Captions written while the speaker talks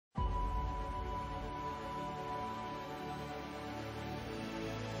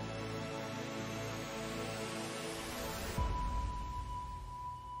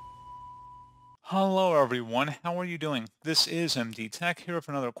Hello everyone, how are you doing? This is MD Tech here with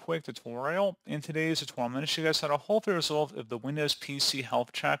another quick tutorial. In today's tutorial, I'm going to show you guys how to hopefully resolve if the Windows PC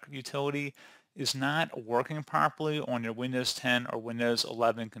Health Check utility is not working properly on your Windows 10 or Windows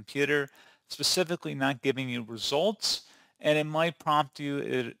 11 computer, specifically not giving you results. And it might prompt you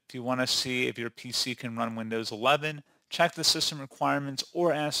if you want to see if your PC can run Windows 11, check the system requirements,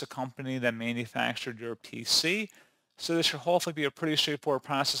 or ask the company that manufactured your PC. So this should hopefully be a pretty straightforward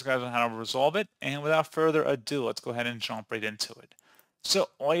process, guys, on how to resolve it. And without further ado, let's go ahead and jump right into it. So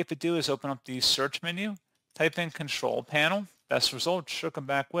all you have to do is open up the search menu, type in Control Panel. Best result should come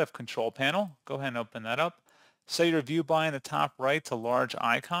back with Control Panel. Go ahead and open that up. Set your view by in the top right to large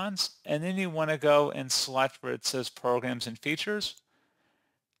icons. And then you want to go and select where it says Programs and Features.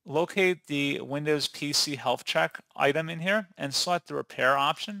 Locate the Windows PC Health Check item in here and select the Repair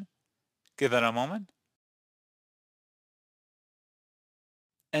option. Give it a moment.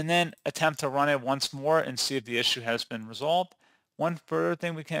 And then attempt to run it once more and see if the issue has been resolved. One further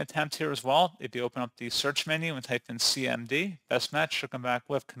thing we can attempt here as well, if you open up the search menu and type in CMD, best match should come back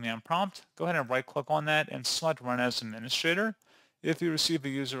with command prompt. Go ahead and right click on that and select run as administrator. If you receive a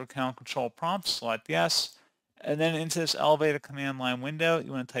user account control prompt, select yes. And then into this elevated command line window,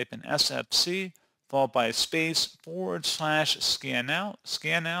 you want to type in SFC followed by a space / scan now.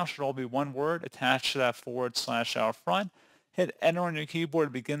 Scan now should all be one word attached to that / out front. Hit enter on your keyboard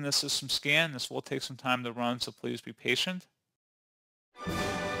to begin the system scan. This will take some time to run, so please be patient.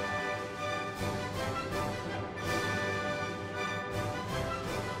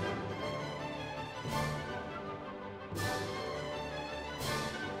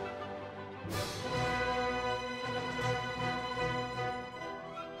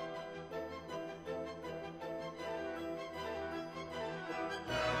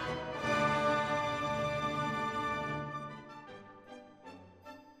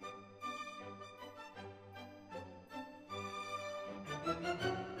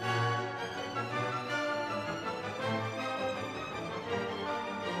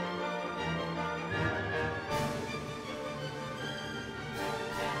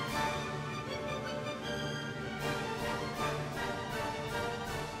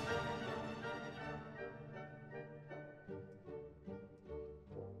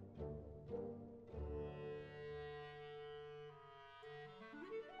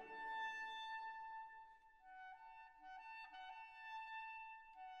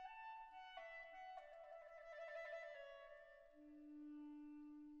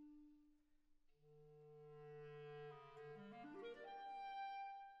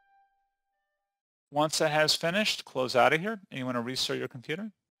 Once that has finished, close out of here, and you want to restart your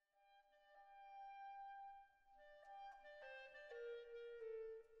computer.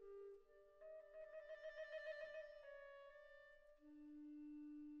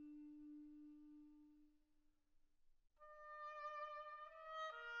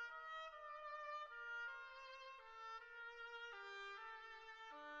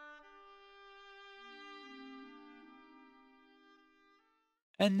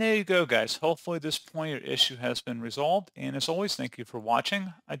 And there you go, guys. Hopefully at this point your issue has been resolved. And as always, thank you for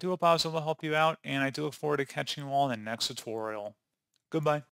watching. I do hope I was able to help you out, and I do look forward to catching you all in the next tutorial. Goodbye.